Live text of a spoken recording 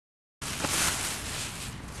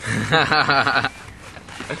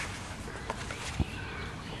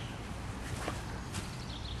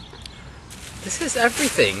This is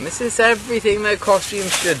everything. This is everything that costume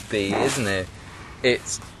should be, isn't it?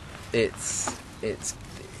 It's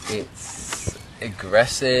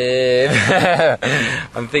aggressive.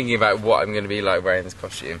 I'm thinking about what I'm going to be like wearing this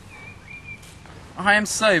costume. I am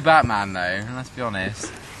so Batman though, let's be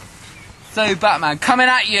honest. So Batman, coming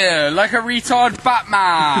at you like a retard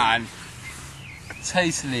Batman.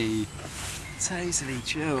 Totally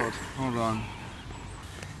chilled. Hold on.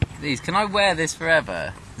 Please, can I wear this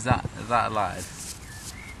forever? Is that allowed?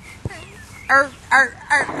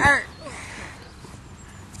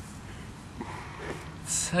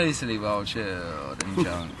 Totally well chilled and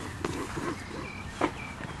junk.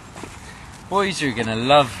 Boys are gonna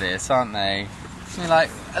love this, aren't they? You're like,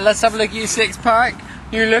 let's have a look at your six-pack.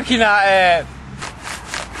 You're looking at it.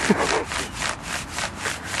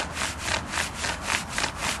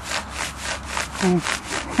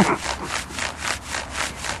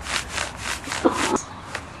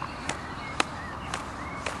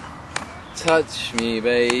 Touch me,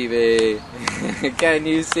 baby. Can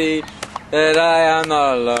you see that I am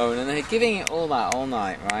not alone? And they're giving it all that all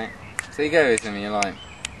night, right? So you go with them and you're like,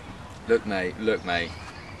 look mate, look mate.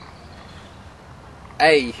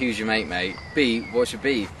 A, who's your mate? B, what's your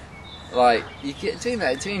beef? Like, you get doing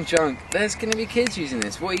that, doing junk, there's gonna be kids using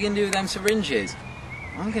this. What are you gonna do with them syringes?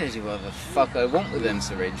 I'm gonna do whatever the fuck I want with them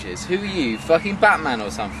syringes. Who are you, fucking Batman or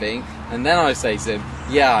something? And then I say to them,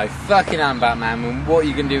 yeah, I fucking am Batman, and what are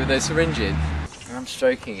you gonna do with those syringes? And I'm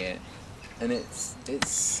stroking it, and it's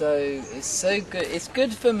so good. It's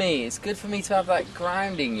good for me. It's good for me to have that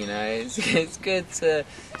grounding, you know. It's good to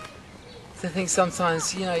think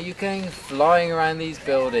sometimes, you know, you're going flying around these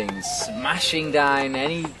buildings, smashing down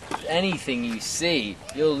anything you see.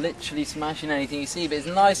 You're literally smashing anything you see, but it's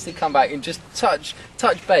nice to come back and just touch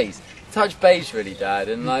base really, Dad,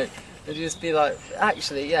 and like, and just be like,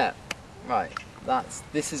 actually, yeah, right,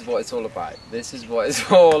 this is what it's all about. This is what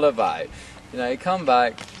it's all about. You know, come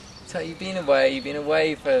back. You've been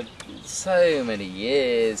away for so many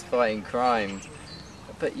years fighting crime,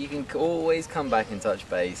 but you can always come back and touch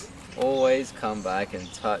base. Always come back and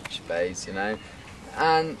touch base, you know,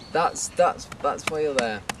 and that's why you're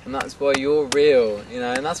there, and that's why you're real, you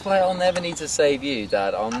know, and that's why I'll never need to save you,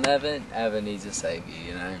 Dad. I'll never ever need to save you,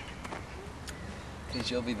 you know, because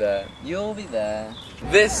you'll be there. You'll be there.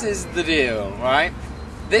 This is the deal, right?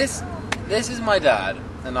 This is my dad,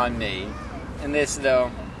 and I'm me, and this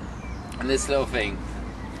little thing,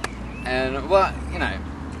 and well, you know,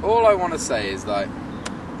 all I want to say is like,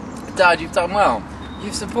 Dad, you've done well.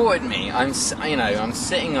 You've supported me. I'm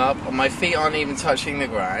sitting up, my feet aren't even touching the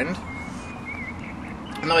ground.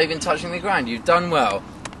 Not even touching the ground. You've done well.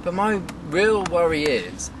 But my real worry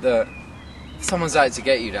is that someone's out to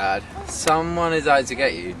get you, Dad. Someone is out to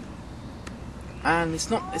get you. And it's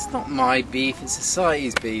not my beef, it's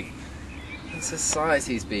society's beef. It's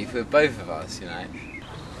society's beef with both of us, you know.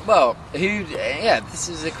 Well, this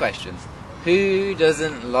is a question. Who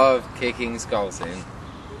doesn't love kicking skulls in?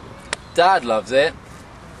 Dad loves it.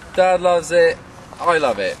 Dad loves it. I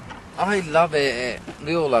love it. I love it.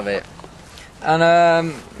 We all love it.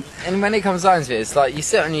 And when it comes down to it, it's like you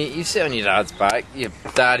sit on your dad's back. Your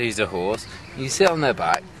dad, who's a horse. You sit on their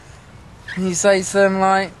back, and you say to them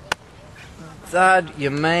like, Dad,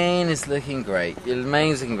 your mane is looking great. Your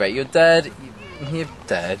mane's looking great. You're dead. You're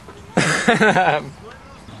dead.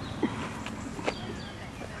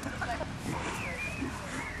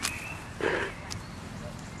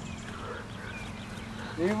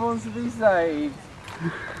 Who wants to be saved?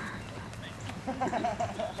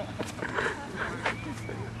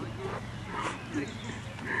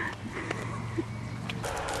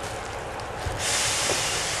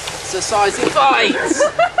 Society fights!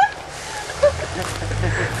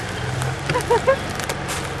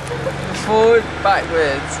 Forward,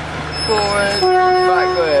 backwards. Forward,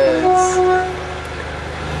 backwards.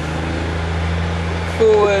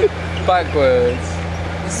 Forward, backwards.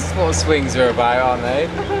 This is what swings are about, aren't they?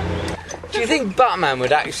 Do you think Batman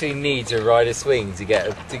would actually need to ride a swing to get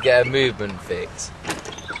a movement fix?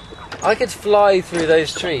 I could fly through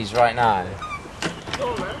those trees right now.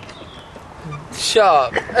 Shut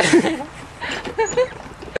up.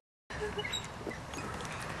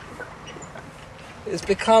 It's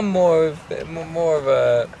become more of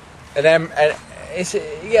an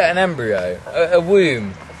embryo, a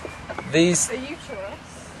womb. These. A uterus.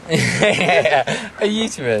 Yeah, a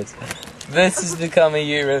uterus. This has become a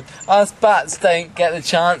uterus. Us bats don't get the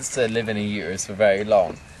chance to live in a uterus for very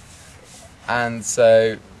long, and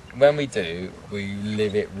so when we do, we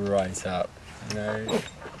live it right up, you know.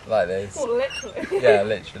 Like this. What, literally? Yeah,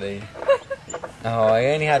 literally. Oh, I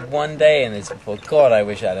only had 1 day in this before. God, I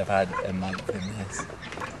wish I'd have had a month in this.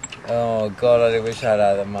 Oh, God, I wish I'd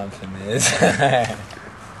had a month in this.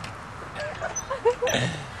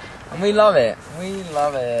 And we love it. We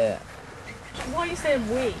love it. Why are you saying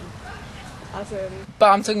we? As in...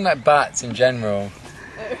 But I'm talking about bats in general.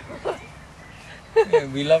 Yeah,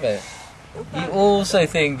 we love it. You also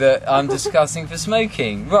think that I'm disgusting for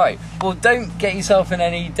smoking. Right, well, don't get yourself in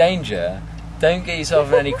any danger. Don't get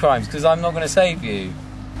yourself in any crimes, because I'm not going to save you.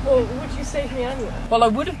 Well, would you save me anyway? Well, I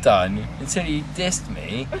would have done, until you dissed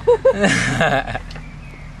me.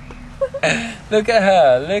 Look at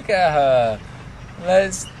her, look at her.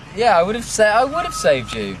 Yeah, I would have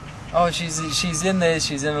saved you. Oh, she's in this,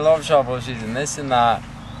 she's in a lot of trouble, she's in this and that.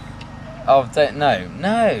 Oh,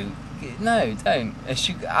 no, don't.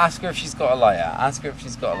 Ask her if she's got a lighter. Ask her if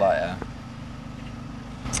she's got a lighter.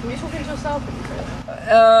 Are you talking to yourself when you say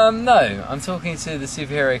that? No, I'm talking to the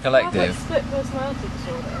Superhero Collective. You have, like, split personality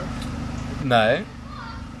disorder. No.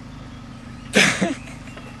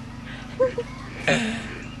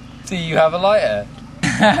 Do you have a lighter?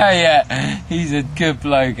 Yeah, he's a good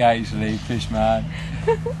bloke actually, Fishman.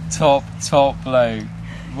 Top bloke.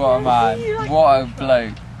 What a man. What a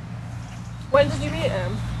bloke. When did you meet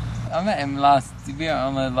him? I met him we went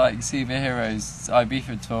on the Superheroes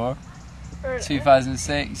Ibiza tour. Really?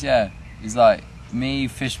 2006, yeah. He's like me,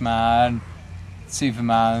 Fishman,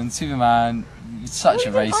 Superman, such a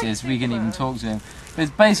racist, we couldn't even talk to him. But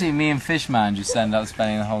it's basically me and Fishman just end up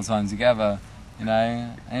spending the whole time together, you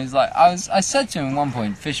know? And he's like, I said to him at one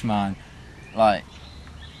point, Fishman, like,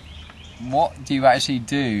 what do you actually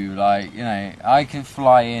do? Like, you know, I can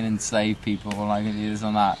fly in and save people, and I can do this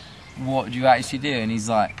and that. What do you actually do? And he's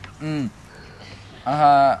like, and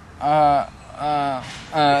that's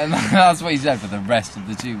what he said for the rest of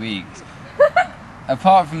the 2 weeks.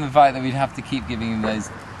 Apart from the fact that we'd have to keep giving him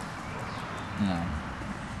those, you know,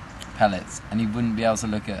 pellets, and he wouldn't be able to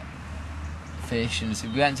look at fish. And so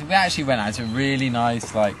we actually went out to a really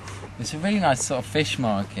nice, it's a really nice sort of fish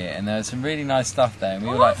market, and there was some really nice stuff there. And we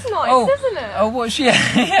were like, that's nice, isn't it? Oh, what should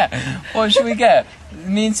what should we get?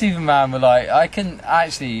 Me and Superman were like, I could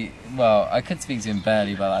speak to him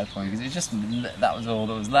barely by that point, because that was all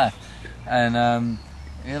that was left. And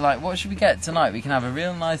we were like, what should we get tonight? We can have a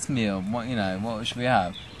real nice meal. What should we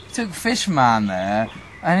have? We took Fishman there,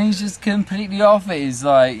 and he's just completely off it. He's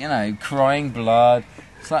like, crying blood.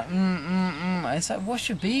 It's like, It's like, what's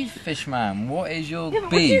your beef, Fishman? What is your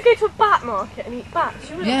beef? Would you go to a bat market and eat bats?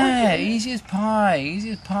 You wouldn't, would you? Easy as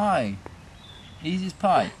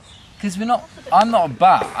pie. Because I'm not a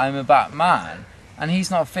bat, I'm a bat man. And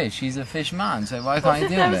he's not a fish, he's a fish man, so why can't he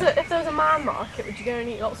do it? If there was a man market, would you go and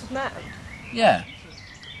eat lots of men? Yeah.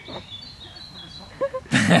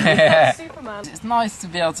 Superman. It's nice to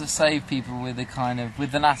be able to save people with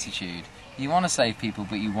an attitude. You want to save people,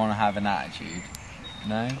 but you want to have an attitude.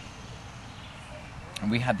 No?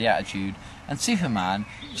 And we had the attitude. And Superman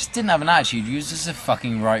just didn't have an attitude, he was just a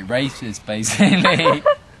fucking right racist, basically.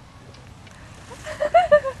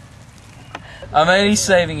 I'm only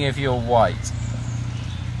saving you if you're white.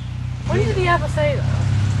 When did he ever say that?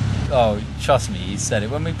 Oh, trust me, he said it.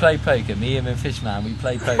 When we play poker, me, him and Fishman, we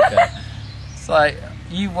play poker. It's like,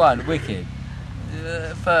 you won, wicked.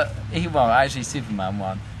 But actually Superman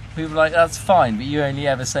won. We were like, that's fine, but you only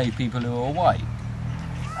ever save people who are white.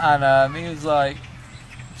 And he was like,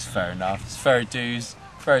 it's fair enough, it's fair dues,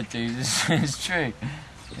 it's true.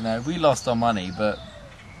 We lost our money, but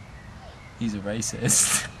he's a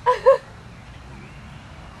racist.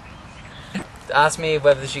 Ask me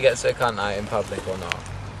whether she gets her cunt out in public or not.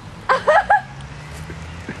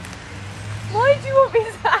 Why do you want me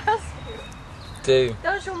to ask you? Do.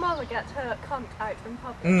 Does your mother get her cunt out in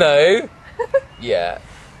public? No. Yeah.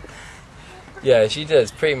 Yeah, she does,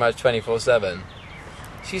 pretty much 24/7.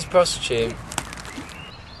 She's a prostitute.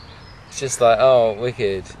 It's just like, oh,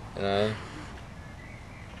 wicked,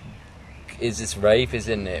 Is this rape?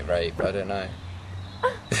 Isn't it rape? I don't know.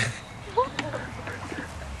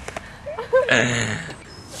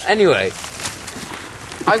 Anyway,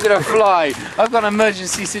 I'm gonna fly. I've got an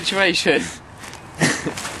emergency situation.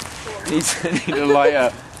 need a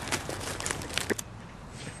lighter.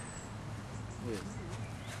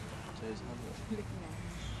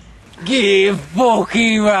 Give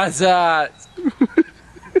fucking rats.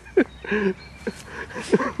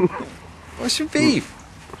 What's your beef?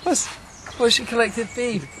 What's your collective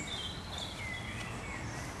beef?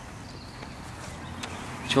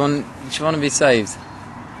 Do you want to be saved?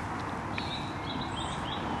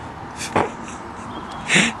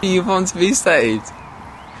 You want to be saved?